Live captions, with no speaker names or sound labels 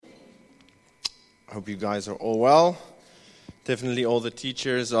Hope you guys are all well. Definitely all the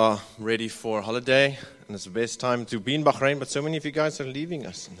teachers are ready for holiday, and it's the best time to be in Bahrain, but so many of you guys are leaving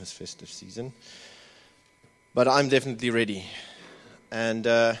us in this festive season. But I'm definitely ready. And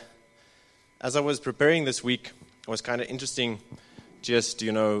as I was preparing this week, it was kind of interesting just,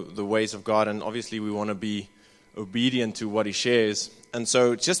 the ways of God, and obviously we want to be obedient to what He shares. And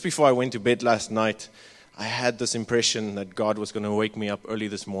so just before I went to bed last night, I had this impression that God was going to wake me up early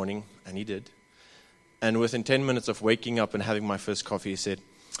this morning, and He did. And within 10 minutes of waking up and having my first coffee, He said,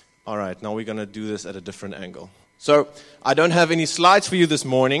 all right, now we're going to do this at a different angle. So I don't have any slides for you this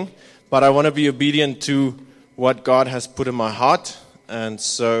morning, but I want to be obedient to what God has put in my heart. And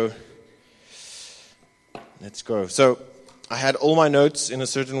so let's go. So I had all my notes in a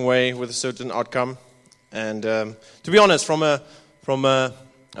certain way with a certain outcome. And to be honest, from a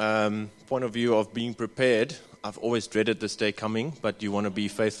point of view of being prepared, I've always dreaded this day coming, but you want to be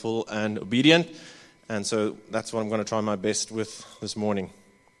faithful and obedient. And so that's what I'm going to try my best with this morning.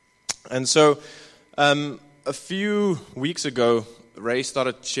 And so a few weeks ago, Ray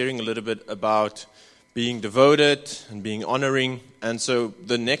started sharing a little bit about being devoted and being honoring. And so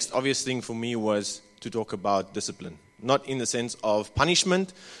the next obvious thing for me was to talk about discipline. Not in the sense of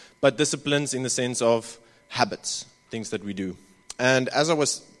punishment, but disciplines in the sense of habits, things that we do. And as I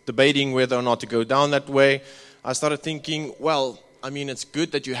was debating whether or not to go down that way, I started thinking, it's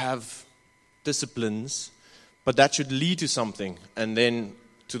good that you have disciplines, but that should lead to something, and then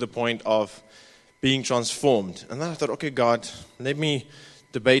to the point of being transformed. And then I thought, okay, God, let me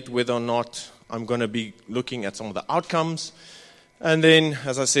debate whether or not I'm going to be looking at some of the outcomes. And then,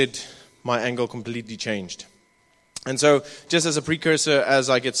 as I said, my angle completely changed. And so, just as a precursor,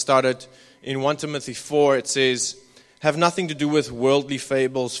 as I get started, in 1 Timothy 4, it says, have nothing to do with worldly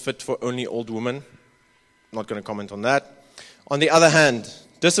fables fit for only old women. I'm not going to comment on that. On the other hand,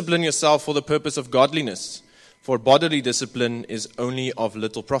 discipline yourself for the purpose of godliness, for bodily discipline is only of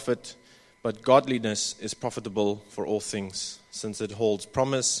little profit, but godliness is profitable for all things, since it holds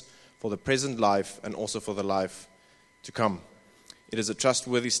promise for the present life and also for the life to come. It is a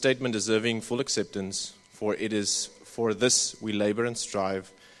trustworthy statement deserving full acceptance, for it is for this we labor and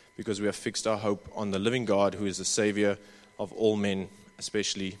strive, because we have fixed our hope on the living God, who is the Savior of all men,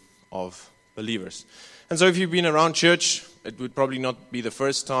 especially of believers. And so if you've been around church, it would probably not be the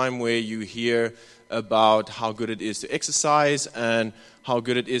first time where you hear about how good it is to exercise and how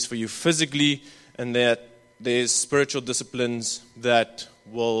good it is for you physically, and that there's spiritual disciplines that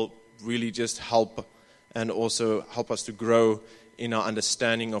will really just help and also help us to grow in our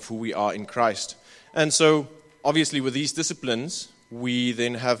understanding of who we are in Christ. And so obviously with these disciplines, we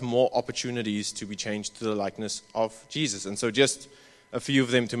then have more opportunities to be changed to the likeness of Jesus. And so just a few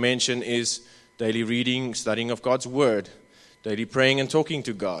of them to mention is daily reading, studying of God's Word, daily praying and talking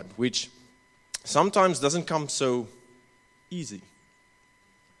to God, which sometimes doesn't come so easy.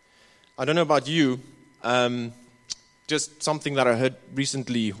 I don't know about you, just something that I heard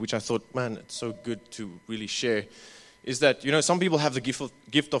recently, which I thought, man, it's so good to really share, is that, some people have the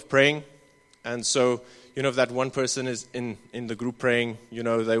gift of praying, and so, if that one person is in the group praying,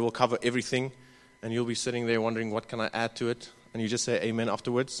 they will cover everything, and you'll be sitting there wondering, what can I add to it? And you just say amen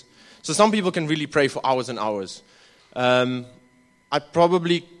afterwards. So some people can really pray for hours and hours. I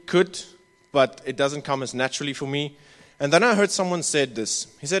probably could, but it doesn't come as naturally for me. And then I heard someone said this.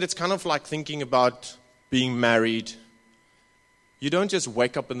 He said it's kind of like thinking about being married. You don't just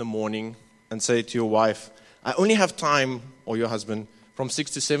wake up in the morning and say to your wife, I only have time, or your husband, from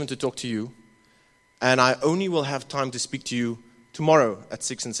 6 to 7 to talk to you, and I only will have time to speak to you tomorrow at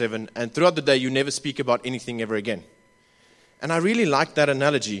 6 and 7, and throughout the day you never speak about anything ever again. And I really like that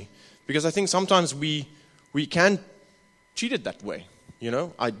analogy, because I think sometimes we can treat it that way.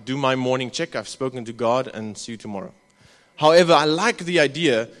 I do my morning check, I've spoken to God, and see you tomorrow. However, I like the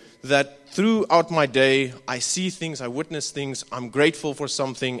idea that throughout my day, I see things, I witness things, I'm grateful for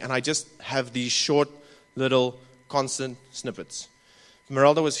something, and I just have these short, little, constant snippets. If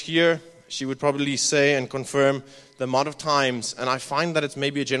Merelda was here, she would probably say and confirm the amount of times, and I find that it's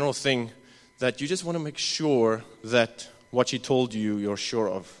maybe a general thing, that you just want to make sure that what she told you, you're sure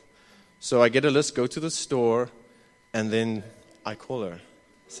of. So I get a list, go to the store, and then I call her. I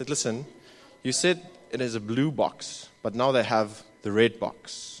said, listen, you said it is a blue box, but now they have the red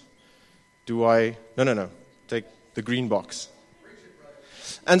box. No, take the green box.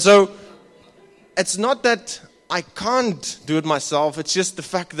 And so it's not that I can't do it myself, it's just the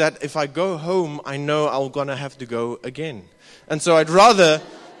fact that if I go home, I know I'm going to have to go again. And so I'd rather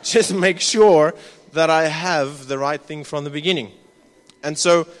just make sure that I have the right thing from the beginning. And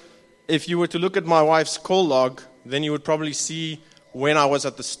so if you were to look at my wife's call log, then you would probably see when I was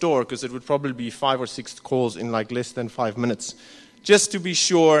at the store, because it would probably be 5 or 6 calls in like less than 5 minutes, just to be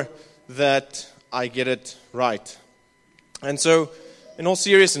sure that I get it right. And so, in all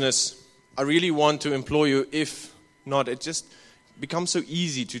seriousness, I really want to implore you, if not, it just becomes so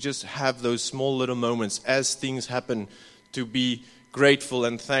easy to just have those small little moments as things happen, to be grateful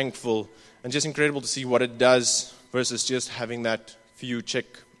and thankful, and just incredible to see what it does versus just having that few check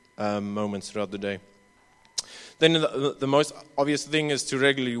moments throughout the day. Then the most obvious thing is to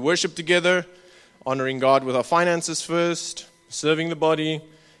regularly worship together, honoring God with our finances first, serving the body,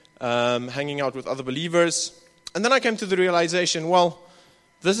 hanging out with other believers. And then I came to the realization, well,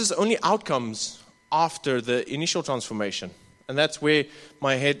 this is only outcomes after the initial transformation. And that's where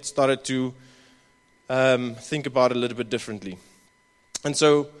my head started to think about it a little bit differently. And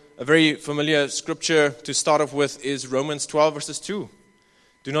so a very familiar scripture to start off with is Romans 12 verses 2.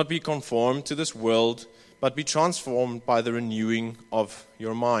 Do not be conformed to this world, but be transformed by the renewing of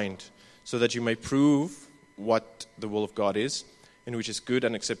your mind, so that you may prove what the will of God is, in which is good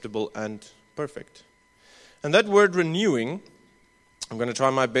and acceptable and perfect. And that word renewing, I'm going to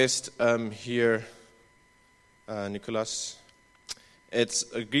try my best here, Nicholas. It's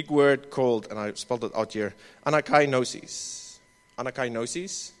a Greek word called, and I spelled it out here, anakainosis.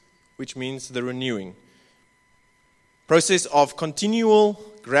 Anakainosis, which means the renewing. Process of continual,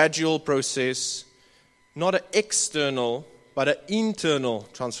 gradual process, not an external, but an internal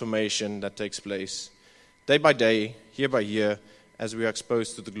transformation that takes place day by day, year by year, as we are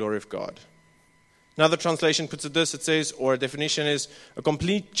exposed to the glory of God. Another translation puts it this, it says, or a definition is, a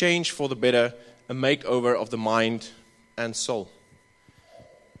complete change for the better, a makeover of the mind and soul.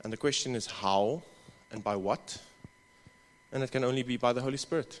 And the question is how and by what? And it can only be by the Holy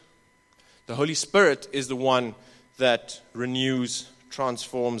Spirit. The Holy Spirit is the one that renews,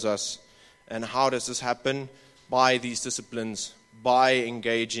 transforms us. And how does this happen? By these disciplines, by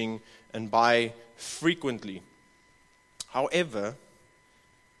engaging, and by frequently. However,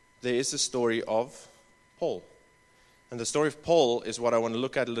 there is a story of Paul. And the story of Paul is what I want to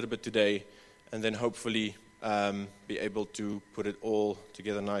look at a little bit today, and then hopefully be able to put it all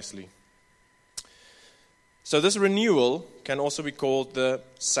together nicely. So this renewal can also be called the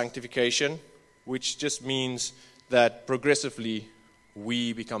sanctification, which just means that progressively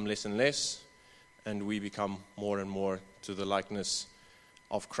we become less and less, and we become more and more to the likeness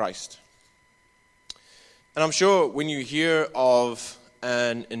of Christ. And I'm sure when you hear of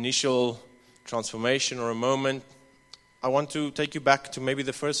an initial transformation or a moment, I want to take you back to maybe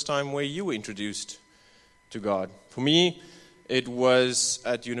the first time where you were introduced to God. For me, it was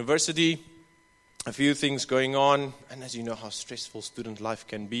at university, a few things going on, and as you know how stressful student life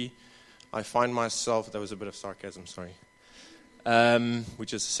can be, I find myself, that was a bit of sarcasm, sorry,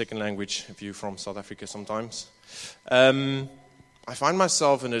 which is a second language if you're from South Africa sometimes. I find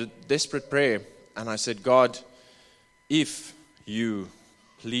myself in a desperate prayer, and I said, God, if you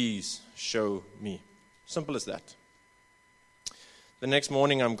please show me. Simple as that. The next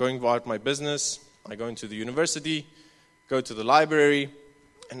morning I'm going about my business, I go into the university, go to the library,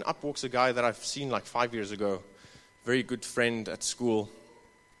 and up walks a guy that I've seen like 5 years ago, very good friend at school.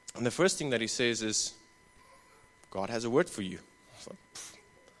 And the first thing that he says is, God has a word for you. I thought,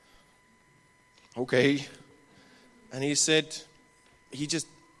 okay. And he said, he just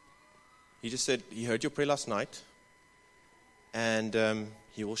said, he heard your prayer last night, and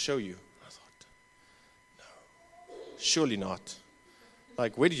he will show you. I thought, no, surely not.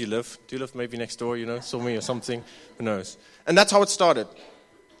 Like, where do you live? Do you live maybe next door, saw me or something? Who knows? And that's how it started.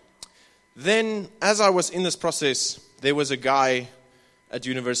 Then, as I was in this process, there was a guy at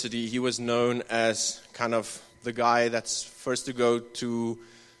university. He was known as kind of the guy that's first to go to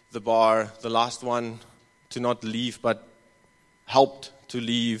the bar, the last one to not leave, but helped to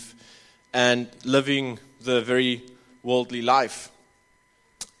leave, and living the very worldly life.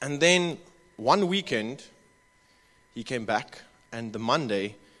 And then one weekend, he came back, and the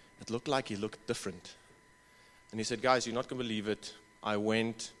Monday, it looked like he looked different. And he said, guys, you're not going to believe it. I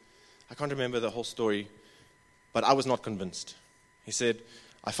can't remember the whole story, but I was not convinced. He said,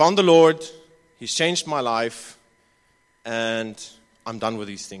 I found the Lord, He's changed my life, and I'm done with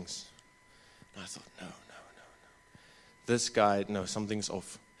these things. And I thought, no. This guy, no, something's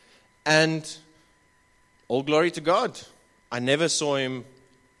off. And all glory to God. I never saw him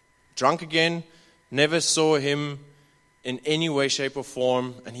drunk again, never saw him in any way, shape, or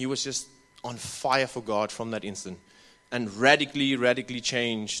form, and he was just on fire for God from that instant, and radically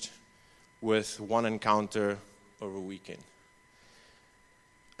changed with one encounter over a weekend.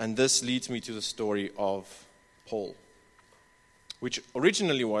 And this leads me to the story of Paul, which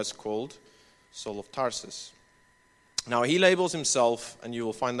originally was called Saul of Tarsus. Now he labels himself, and you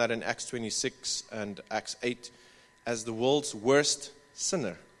will find that in Acts 26 and Acts 8, as the world's worst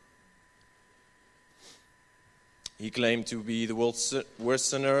sinner. He claimed to be the world's worst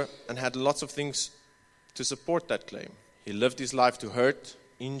sinner and had lots of things to support that claim. He lived his life to hurt,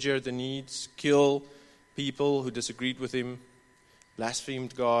 injure the needs, kill people who disagreed with him,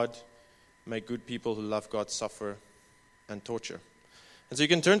 blasphemed God, make good people who love God suffer, and torture. And so you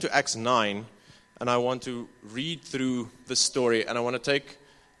can turn to Acts 9, and I want to read through this story, and I want to take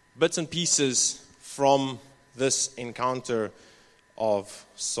bits and pieces from this encounter of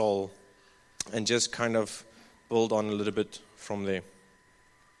Saul and just kind of build on a little bit from there.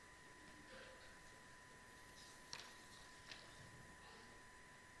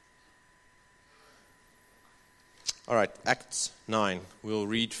 All right, Acts 9. We'll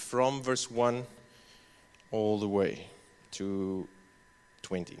read from verse 1 all the way to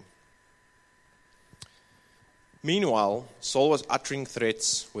 20. Meanwhile, Saul was uttering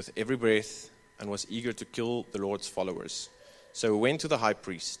threats with every breath and was eager to kill the Lord's followers. So he went to the high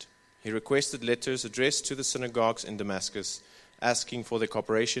priest. He requested letters addressed to the synagogues in Damascus, asking for their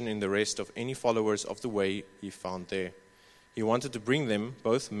cooperation in the arrest of any followers of the way he found there. He wanted to bring them,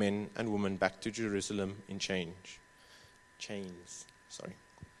 both men and women, back to Jerusalem in chains.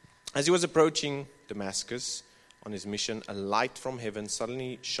 As he was approaching Damascus on his mission, a light from heaven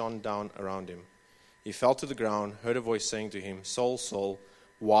suddenly shone down around him. He fell to the ground, heard a voice saying to him, "Saul, Saul,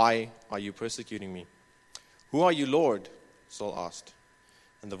 why are you persecuting me?" "Who are you, Lord?" Saul asked.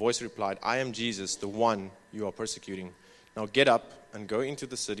 And the voice replied, "I am Jesus, the one you are persecuting. Now get up and go into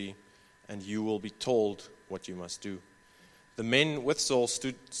the city, and you will be told what you must do." The men with Saul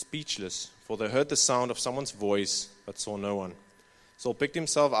stood speechless, for they heard the sound of someone's voice, but saw no one. Saul picked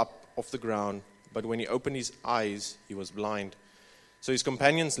himself up off the ground, but when he opened his eyes, he was blind. So his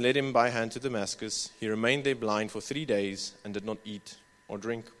companions led him by hand to Damascus. He remained there blind for 3 days and did not eat or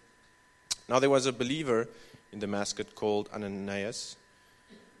drink. Now there was a believer in Damascus called Ananias.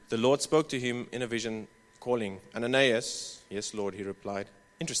 The Lord spoke to him in a vision, calling, "Ananias." "Yes, Lord," he replied.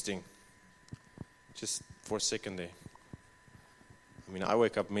 Interesting. Just for a second there. I mean, I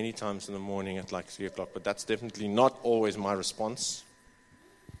wake up many times in the morning at like 3 o'clock, but that's definitely not always my response.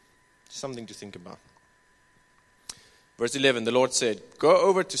 Something to think about. Verse 11, the Lord said, "Go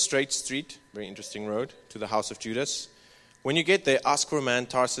over to Straight Street," very interesting road, "to the house of Judas. When you get there, ask for a man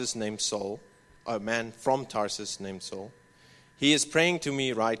from Tarsus named Saul. He is praying to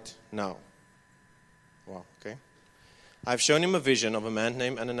me right now." Wow, okay. "I've shown him a vision of a man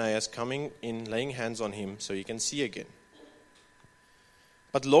named Ananias coming in, laying hands on him so he can see again."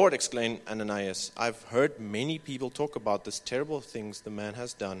 "But Lord," exclaimed Ananias, "I've heard many people talk about this terrible things the man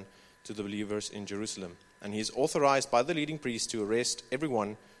has done to the believers in Jerusalem. And he is authorized by the leading priest to arrest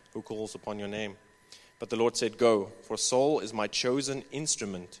everyone who calls upon your name." But the Lord said, "Go, for Saul is my chosen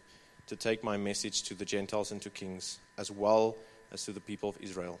instrument to take my message to the Gentiles and to kings, as well as to the people of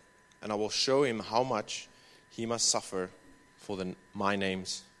Israel. And I will show him how much he must suffer for my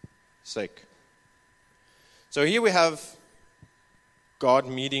name's sake." So here we have God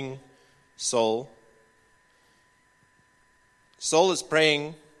meeting Saul. Saul is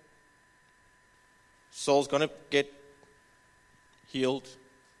praying. Saul's going to get healed.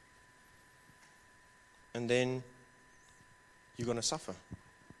 And then you're going to suffer.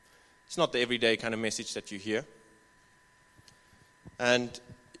 It's not the everyday kind of message that you hear. And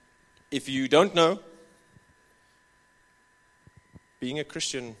if you don't know, being a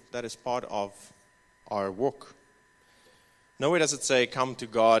Christian, that is part of our walk. Nowhere does it say, come to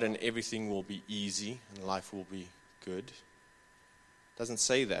God and everything will be easy and life will be good. It doesn't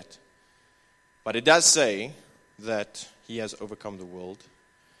say that. But it does say that he has overcome the world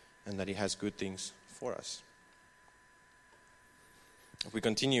and that he has good things for us. If we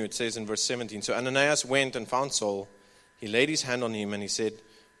continue, it says in verse 17, "So Ananias went and found Saul. He laid his hand on him and he said,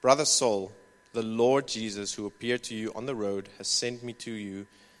 'Brother Saul, the Lord Jesus, who appeared to you on the road, has sent me to you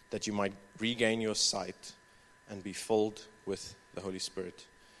that you might regain your sight and be filled with the Holy Spirit.'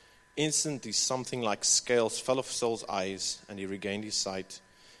 Instantly something like scales fell off Saul's eyes and he regained his sight.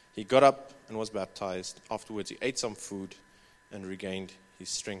 He got up and was baptized. Afterwards he ate some food and regained his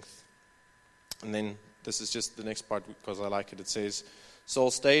strength." And then this is just the next part because I like it. It says,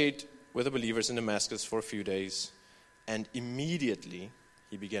 "Saul stayed with the believers in Damascus for a few days, and immediately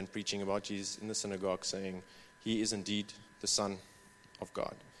he began preaching about Jesus in the synagogue, saying, 'He is indeed the Son of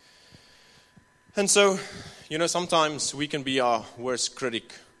God.'" And so, sometimes we can be our worst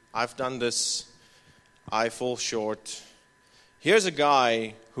critic. I've done this. I fall short. Here's a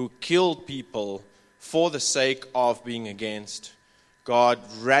guy who killed people for the sake of being against. God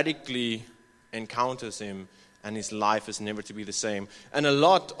radically encounters him and his life is never to be the same. And a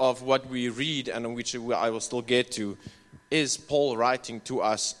lot of what we read, and which I will still get to, is Paul writing to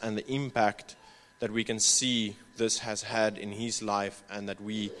us and the impact that we can see this has had in his life and that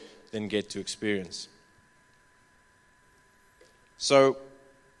we then get to experience. So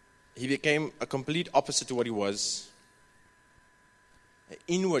he became a complete opposite to what he was, an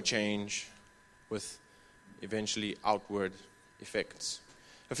inward change with eventually outward effects.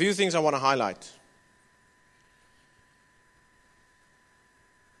 A few things I want to highlight.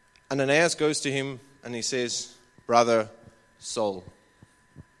 Ananias goes to him and he says, "Brother Saul."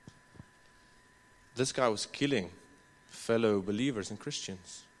 This guy was killing fellow believers and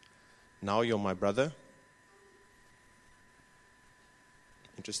Christians. Now you're my brother?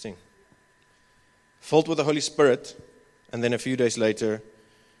 Interesting. Filled with the Holy Spirit, and then a few days later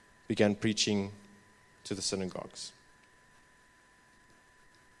began preaching to the synagogues.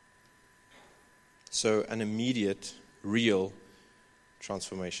 So an immediate, real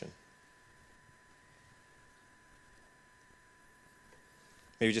transformation.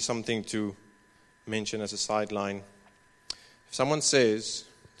 Maybe just something to mention as a sideline. If someone says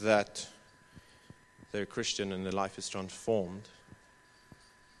that they're a Christian and their life is transformed,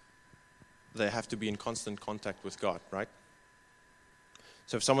 they have to be in constant contact with God, right?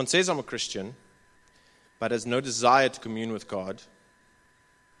 So if someone says I'm a Christian, but has no desire to commune with God,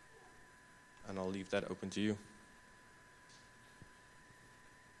 and I'll leave that open to you.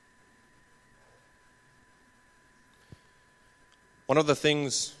 One of the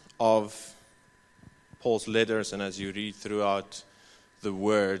things of Paul's letters, and as you read throughout the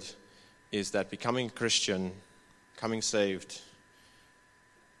Word, is that becoming a Christian, becoming saved,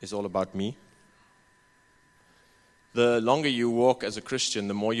 is all about me. The longer you walk as a Christian,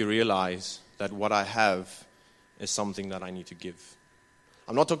 the more you realize that what I have is something that I need to give.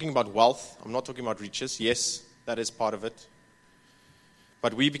 I'm not talking about wealth. I'm not talking about riches. Yes, that is part of it.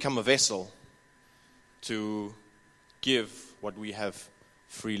 But we become a vessel to give what we have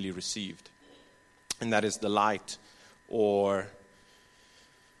freely received. And that is the light or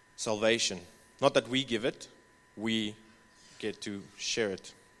salvation. Not that we give it, we get to share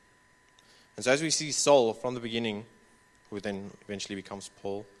it. And so as we see Saul from the beginning, who then eventually becomes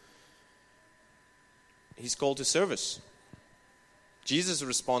Paul, he's called to service. Jesus'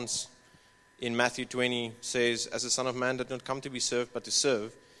 response in Matthew 20 says, "As the Son of Man did not come to be served, but to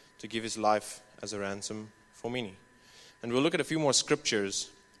serve, to give his life as a ransom for many." And we'll look at a few more scriptures,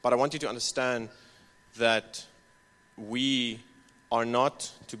 but I want you to understand that we are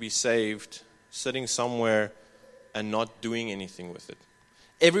not to be saved sitting somewhere and not doing anything with it.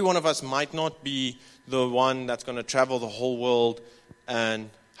 Every one of us might not be the one that's going to travel the whole world and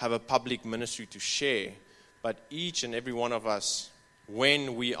have a public ministry to share, but each and every one of us,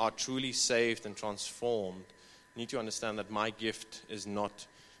 when we are truly saved and transformed, need to understand that my gift is not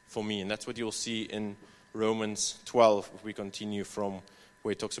for me. And that's what you'll see in Romans 12, if we continue from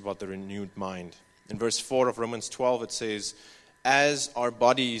where it talks about the renewed mind. In verse 4 of Romans 12, it says, "As our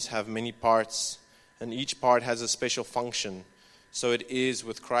bodies have many parts, and each part has a special function, so it is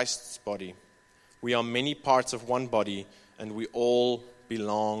with Christ's body. We are many parts of one body, and we all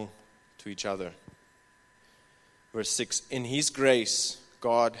belong to each other." Verse 6, "In His grace,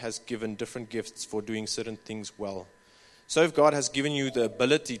 God has given different gifts for doing certain things well. So if God has given you the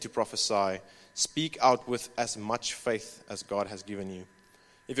ability to prophesy, speak out with as much faith as God has given you.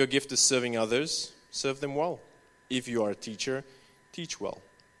 If your gift is serving others, serve them well. If you are a teacher, teach well.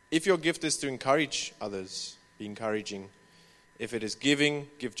 If your gift is to encourage others, be encouraging. If it is giving,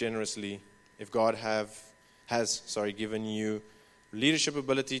 give generously. If God has given you leadership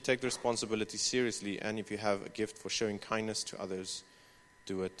ability, take the responsibility seriously. And if you have a gift for showing kindness to others,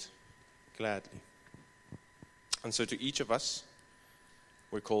 do it gladly." And so to each of us,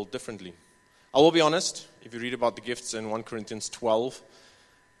 we're called differently. I will be honest, if you read about the gifts in 1 Corinthians 12,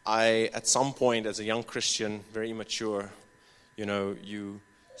 I, at some point as a young Christian, very immature, you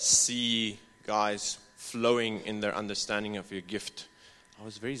see guys flowing in their understanding of your gift. I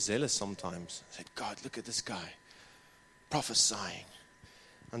was very zealous sometimes. I said, "God, look at this guy, prophesying."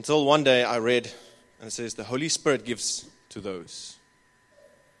 Until one day I read, and it says, "The Holy Spirit gives to those."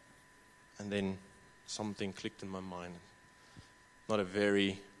 And then something clicked in my mind. Not a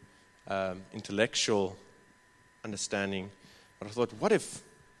very intellectual understanding, but I thought, what if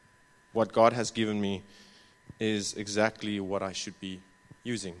what God has given me is exactly what I should be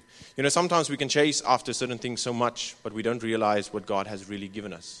using? Sometimes we can chase after certain things so much, but we don't realize what God has really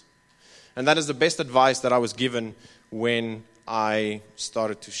given us. And that is the best advice that I was given when I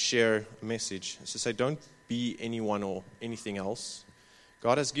started to share a message. It's to say, don't be anyone or anything else.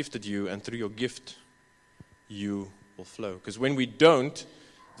 God has gifted you, and through your gift, you will flow. Because when we don't,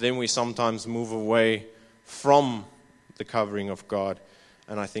 then we sometimes move away from the covering of God.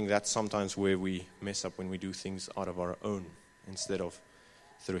 And I think that's sometimes where we mess up, when we do things out of our own instead of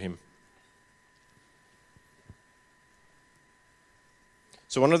through Him.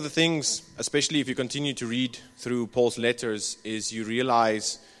 So one of the things, especially if you continue to read through Paul's letters, is you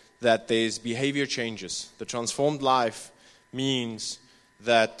realize that there's behavior changes. The transformed life means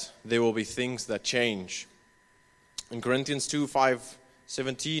that there will be things that change. In Corinthians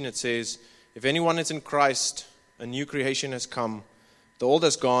 2:5-17 it says, if anyone is in Christ, a new creation has come. The old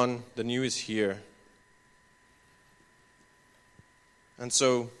has gone, the new is here. And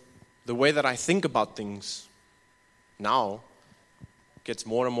so the way that I think about things now gets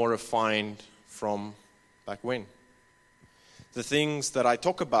more and more refined from back when. The things that I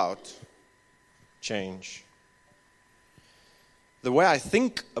talk about change. The way I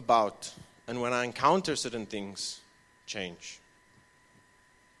think about and when I encounter certain things change.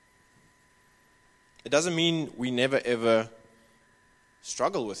 It doesn't mean we never ever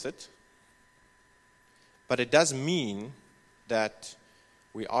struggle with it, but it does mean that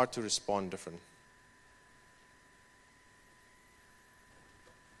we are to respond different.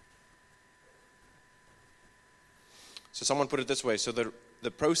 So someone put it this way, so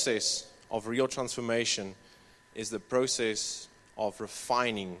the process of real transformation is the process of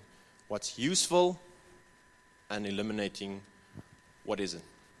refining what's useful and eliminating what isn't.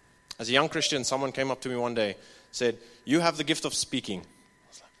 As a young Christian, someone came up to me one day, said, you have the gift of speaking. I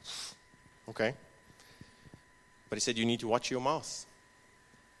was like, okay. But he said, you need to watch your mouth.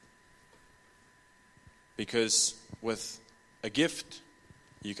 Because with a gift,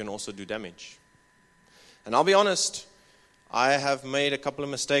 you can also do damage. And I'll be honest, I have made a couple of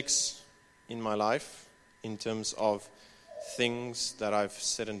mistakes in my life in terms of things that I've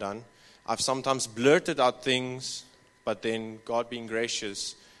said and done. I've sometimes blurted out things, but then God being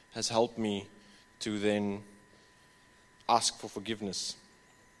gracious has helped me to then ask for forgiveness.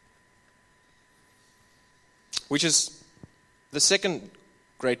 Which is the second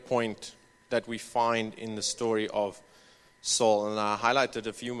great point that we find in the story of Saul. And I highlighted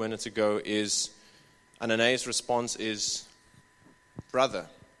a few minutes ago is Ananias' response is, brother.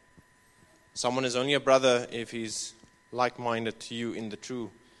 Someone is only a brother if he's like-minded to you in the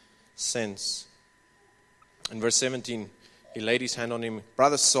true sense. In verse 17, he laid his hand on him.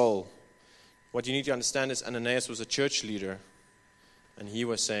 Brother Saul, what you need to understand is Ananias was a church leader, and he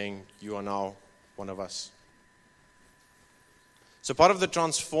was saying, you are now one of us. So part of the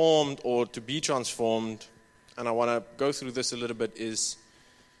transformed, or to be transformed, and I want to go through this a little bit, is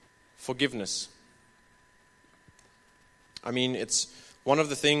forgiveness. I mean, it's one of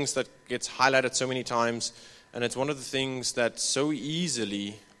the things that gets highlighted so many times, and it's one of the things that so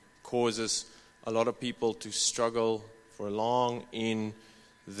easily causes a lot of people to struggle for long in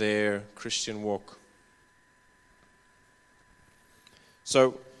their Christian walk.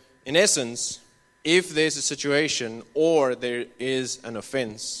 So, in essence, if there's a situation or there is an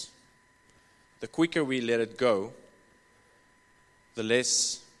offense, the quicker we let it go, the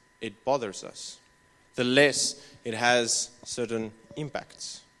less it bothers us, the less it has certain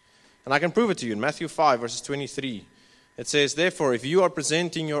impacts. And I can prove it to you in Matthew 5, verses 23. It says, therefore, if you are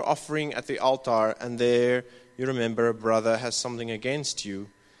presenting your offering at the altar, and there you remember a brother has something against you,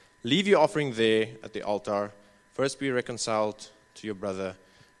 leave your offering there at the altar. First be reconciled to your brother,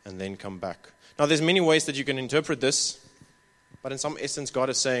 and then come back. Now, there's many ways that you can interpret this, but in some essence, God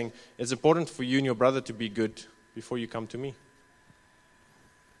is saying, it's important for you and your brother to be good before you come to me.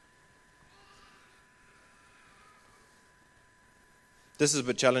 This is a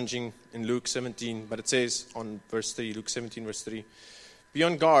bit challenging in Luke 17, but it says on verse 3, Luke 17, verse 3, be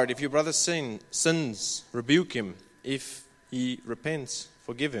on guard. If your brother sins, rebuke him. If he repents,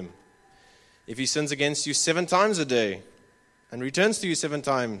 forgive him. If he sins against you 7 times a day and returns to you 7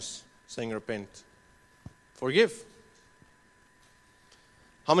 times, saying repent, forgive.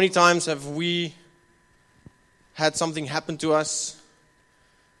 How many times have we had something happen to us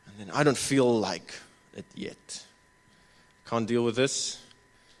and then I don't feel like it yet? Can't deal with this.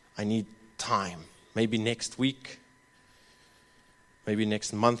 I need time. Maybe next week, maybe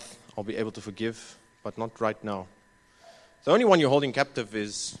next month I'll be able to forgive, but not right now. The only one you're holding captive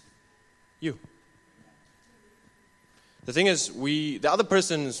is you. The thing is, the other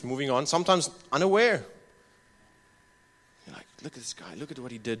person is moving on, sometimes unaware. You're like, look at this guy, look at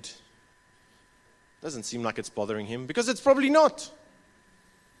what he did. Doesn't seem like it's bothering him, because it's probably not.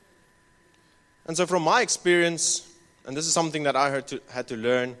 And so from my experience, and this is something that I had to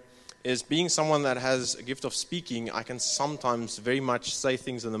learn, is being someone that has a gift of speaking, I can sometimes very much say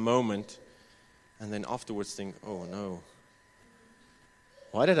things in the moment, and then afterwards think, oh no,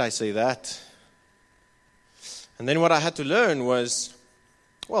 why did I say that? And then what I had to learn was,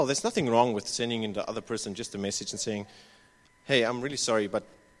 well, there's nothing wrong with sending in the other person just a message and saying, hey, I'm really sorry, but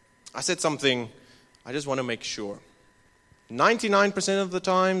I said something, I just want to make sure. 99% of the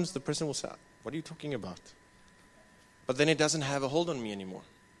times, the person will say, what are you talking about? But then it doesn't have a hold on me anymore.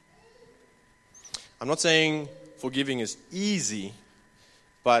 I'm not saying forgiving is easy,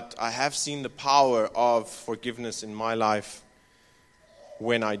 but I have seen the power of forgiveness in my life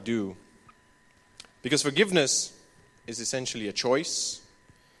when I do. Because forgiveness is essentially a choice,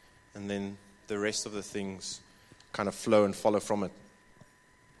 and then the rest of the things kind of flow and follow from it.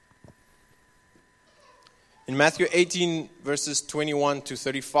 In Matthew 18, verses 21 to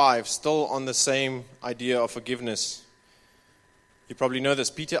 35, still on the same idea of forgiveness, you probably know this.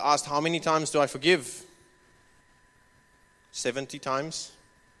 Peter asked, how many times do I forgive? 70 times?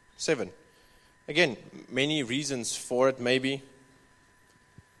 7. Again, many reasons for it maybe.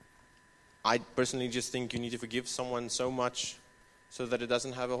 I personally just think you need to forgive someone so much so that it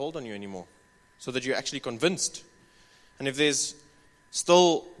doesn't have a hold on you anymore. So that you're actually convinced. And if there's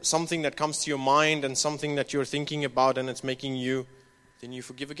still something that comes to your mind and something that you're thinking about and it's making you, then you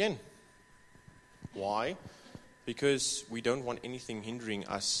forgive again. Why? Because we don't want anything hindering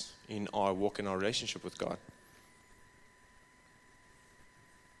us in our walk in our relationship with God.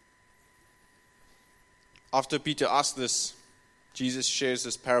 After Peter asked this, Jesus shares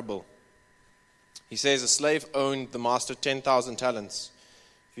this parable. He says a slave owed the master 10,000 talents.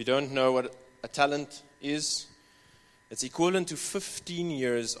 If you don't know what a talent is, it's equivalent to 15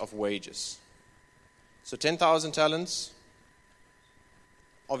 years of wages. So 10,000 talents,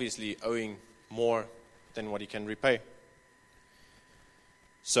 obviously owing more than what he can repay.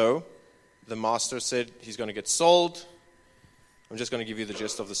 So the master said he's going to get sold. I'm just going to give you the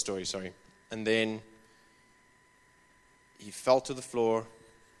gist of the story, sorry. And then he fell to the floor.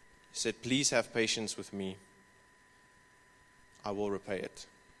 He said, please have patience with me. I will repay it.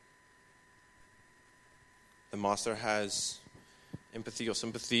 The master has empathy or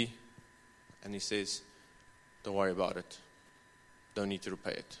sympathy, and he says, don't worry about it. Don't need to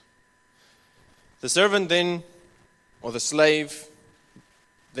repay it. The servant then, or the slave,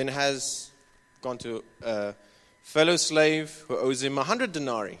 then has gone to a fellow slave who owes him 100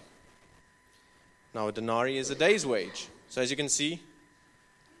 denarii. Now a denarii is a day's wage. So as you can see,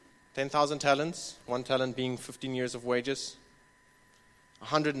 10,000 talents, 1 talent being 15 years of wages,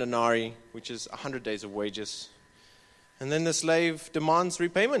 100 denarii, which is 100 days of wages. And then the slave demands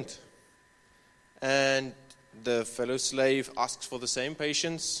repayment. And the fellow slave asks for the same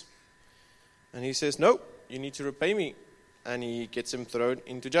patience. And he says, no, you need to repay me. And he gets him thrown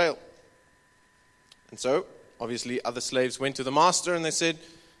into jail. And so, obviously, other slaves went to the master and they said,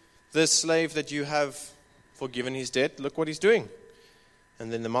 this slave that you have forgiven his debt, look what he's doing.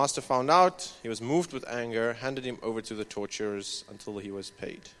 And then the master found out, he was moved with anger, handed him over to the torturers until he was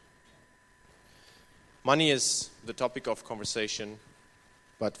paid. Money is the topic of conversation,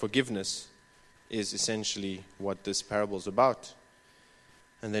 but forgiveness is essentially what this parable is about.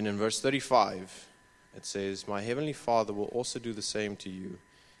 And then in verse 35, it says, my heavenly Father will also do the same to you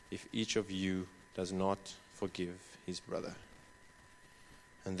if each of you does not forgive his brother.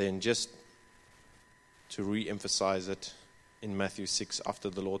 And then just to re-emphasize it, in Matthew 6,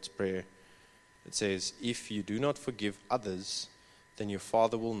 after the Lord's Prayer, it says, if you do not forgive others, then your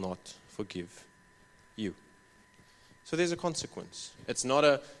Father will not forgive you. So there's a consequence. It's not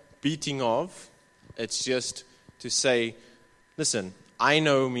a beating of, it's just to say, listen, I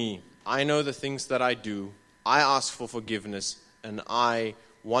know me. I know the things that I do. I ask for forgiveness, and I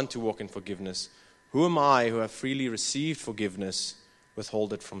want to walk in forgiveness. Who am I who have freely received forgiveness,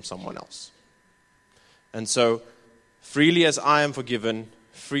 withhold it from someone else? And so, freely as I am forgiven,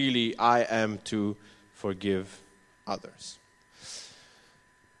 freely I am to forgive others.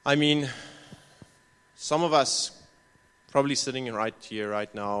 I mean, some of us probably sitting right here,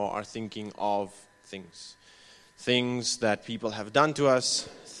 right now, are thinking of things. Things that people have done to us,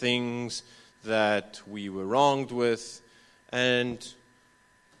 things that we were wronged with, and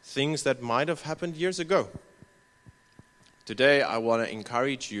things that might have happened years ago. Today, I want to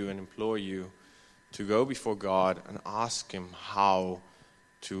encourage you and implore you to go before God and ask Him how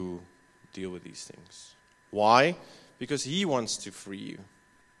to deal with these things. Why? Because He wants to free you.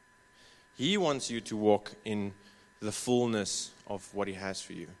 He wants you to walk in the fullness of what He has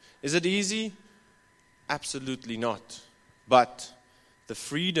for you. Is it easy? Absolutely not. But the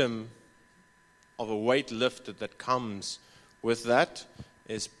freedom of a weight lifted that comes with that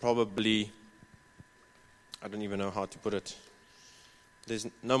is probably, I don't even know how to put it.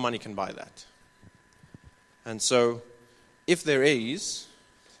 No money can buy that. And so, if there is,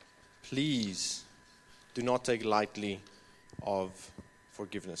 please do not take lightly of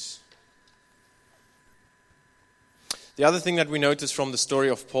forgiveness. The other thing that we notice from the story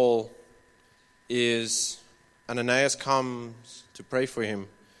of Paul is Ananias comes to pray for him,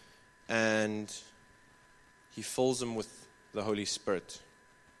 and he fills him with the Holy Spirit.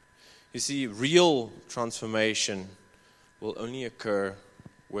 You see, real transformation will only occur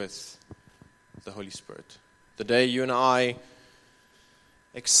with the Holy Spirit. The day you and I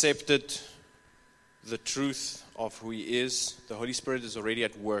accepted the truth of who He is, the Holy Spirit is already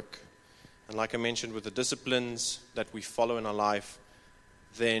at work. And like I mentioned, with the disciplines that we follow in our life,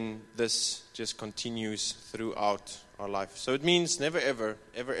 then this just continues throughout our life. So it means never, ever,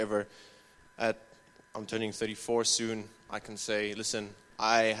 ever, ever, I'm turning 34 soon, I can say, listen,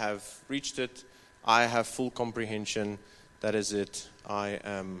 I have reached it, I have full comprehension, that is it, I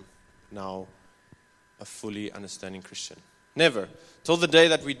am now a fully understanding Christian. Never. Till the day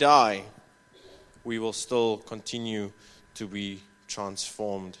that we die, we will still continue to be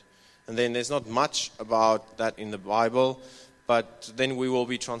transformed. And then there's not much about that in the Bible, but then we will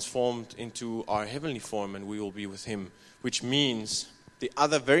be transformed into our heavenly form and we will be with Him, which means the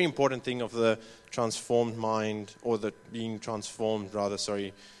other very important thing of the transformed mind, or the being transformed rather,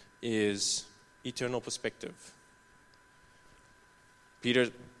 is eternal perspective.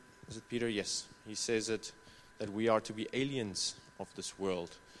 Peter, is it Peter? Yes. He says it, that we are to be aliens of this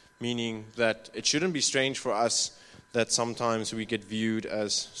world, meaning that it shouldn't be strange for us that sometimes we get viewed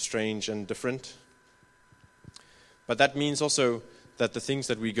as strange and different. But that means also that the things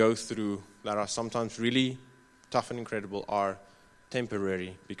that we go through that are sometimes really tough and incredible are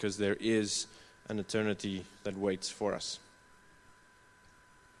temporary, because there is an eternity that waits for us.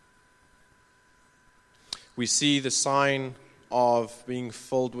 We see the sign of being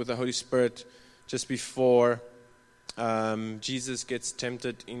filled with the Holy Spirit just before Jesus gets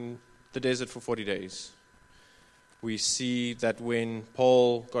tempted in the desert for 40 days. We see that when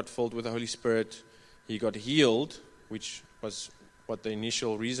Paul got filled with the Holy Spirit, he got healed, which was what the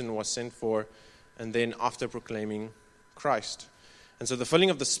initial reason was sent for, and then after proclaiming Christ. And so the filling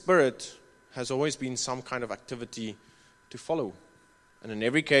of the Spirit has always been some kind of activity to follow. And in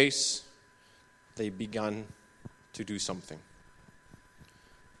every case, they began to do something.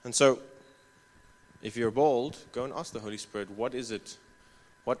 And so, if you're bold, go and ask the Holy Spirit, what is it?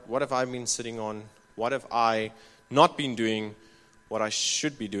 What have I been sitting on? What have I not been doing what I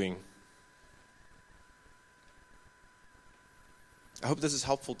should be doing? I hope this is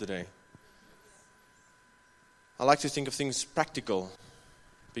helpful today. I like to think of things practical,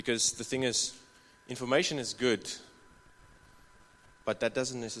 because the thing is, information is good, but that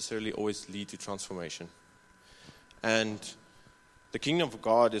doesn't necessarily always lead to transformation. And the kingdom of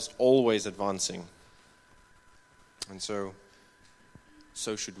God is always advancing. And so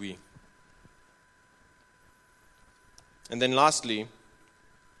should we. And then lastly,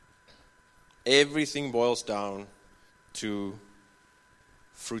 everything boils down to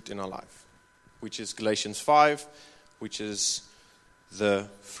fruit in our life, which is Galatians 5, which is the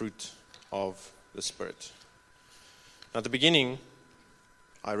fruit of the Spirit. Now, at the beginning,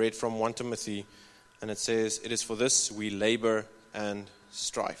 I read from 1 Timothy, and it says, "It is for this we labor and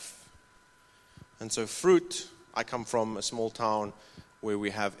strive." And so fruit, I come from a small town where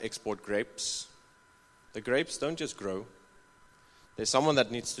we have export grapes. The grapes don't just grow. There's someone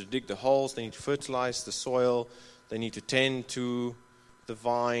that needs to dig the holes, they need to fertilize the soil, they need to tend to the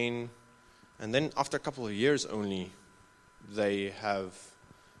vine, and then after a couple of years only, they have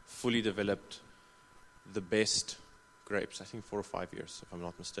fully developed the best grapes. I think 4 or 5 years, if I'm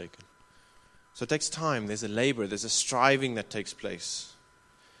not mistaken. So it takes time. There's a labor. There's a striving that takes place.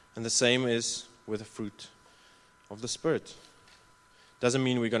 And the same is with the fruit of the Spirit. Doesn't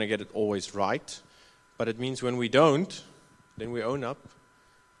mean we're going to get it always right, but it means when we don't, then we own up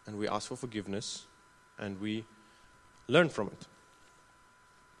and we ask for forgiveness and we learn from it.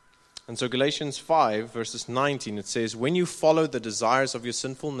 And so Galatians 5, verses 19, it says, "When you follow the desires of your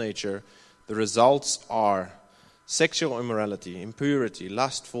sinful nature, the results are sexual immorality, impurity,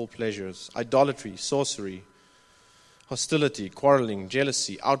 lustful pleasures, idolatry, sorcery, hostility, quarreling,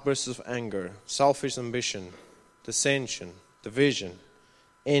 jealousy, outbursts of anger, selfish ambition, dissension, division,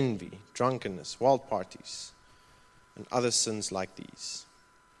 envy, drunkenness, wild parties, and other sins like these.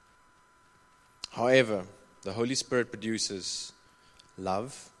 However, the Holy Spirit produces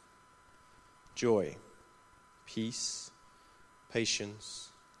love, joy, peace, patience,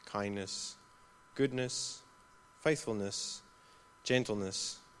 kindness, goodness, faithfulness,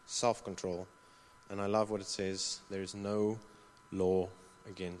 gentleness, self-control." And I love what it says, "There is no law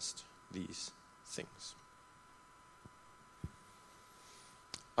against these things."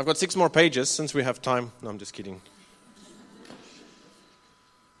 I've got 6 more pages since we have time. No, I'm just kidding.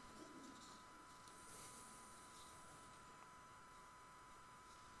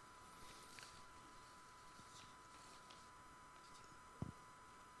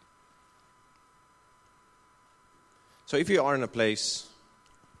 So if you are in a place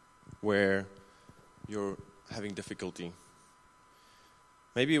where you're having difficulty,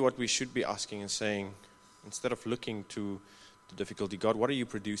 maybe what we should be asking and saying, instead of looking to the difficulty, God, what are you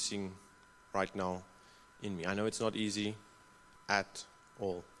producing right now in me? I know it's not easy at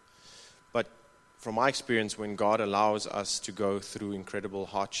all. But from my experience, when God allows us to go through incredible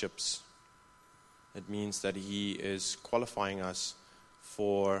hardships, it means that He is qualifying us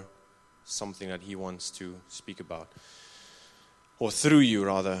for something that He wants to speak about. Or through you,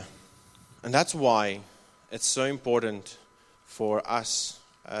 rather. And that's why it's so important for us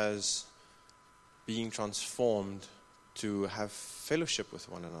as being transformed to have fellowship with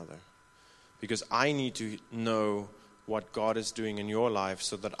one another. Because I need to know what God is doing in your life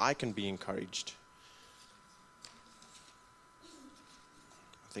so that I can be encouraged.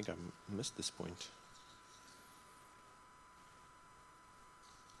 I think I missed this point.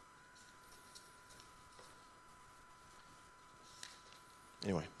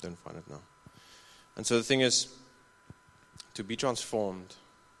 Anyway, don't find it now. And so the thing is, to be transformed,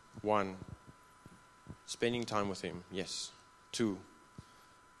 1, spending time with Him, yes. 2,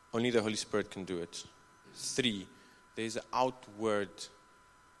 only the Holy Spirit can do it. 3, there's an outward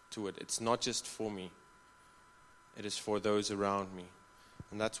to it. It's not just for me. It is for those around me.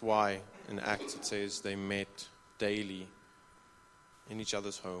 And that's why in Acts it says they met daily in each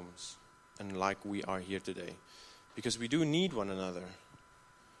other's homes, and like we are here today. Because we do need one another.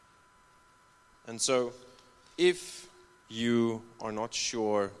 And so, if you are not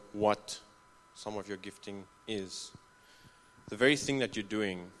sure what some of your gifting is, the very thing that you're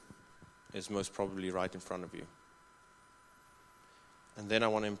doing is most probably right in front of you. And then I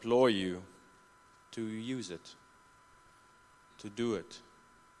want to implore you to use it, to do it.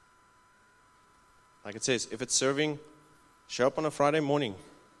 Like it says, if it's serving, show up on a Friday morning,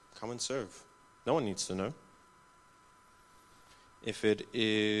 come and serve. No one needs to know. If it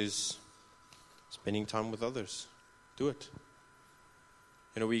is spending time with others, do it.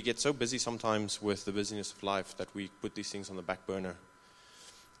 You know, we get so busy sometimes with the busyness of life that we put these things on the back burner.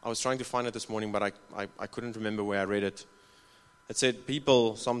 I was trying to find it this morning, but I couldn't remember where I read it. It said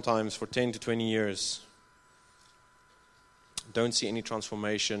people sometimes for 10 to 20 years don't see any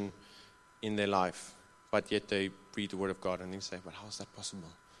transformation in their life, but yet they read the Word of God and they say, but how is that possible?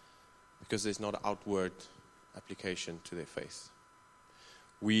 Because there's not an outward application to their faith.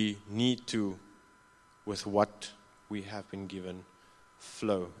 We need to, with what we have been given,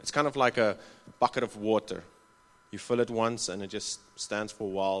 flow. It's kind of like a bucket of water. You fill it once and it just stands for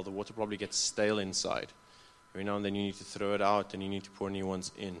a while. The water probably gets stale inside. Every now and then you need to throw it out and you need to pour new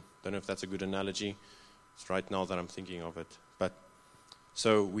ones in. Don't know if that's a good analogy. It's right now that I'm thinking of it. But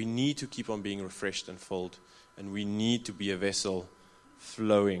so we need to keep on being refreshed and filled, and we need to be a vessel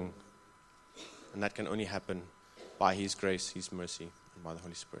flowing. And that can only happen by His grace, His mercy, and by the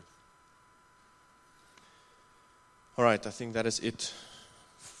Holy Spirit. All right, I think that is it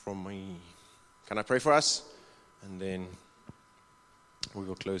from me. Can I pray for us? And then we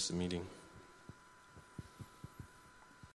will close the meeting.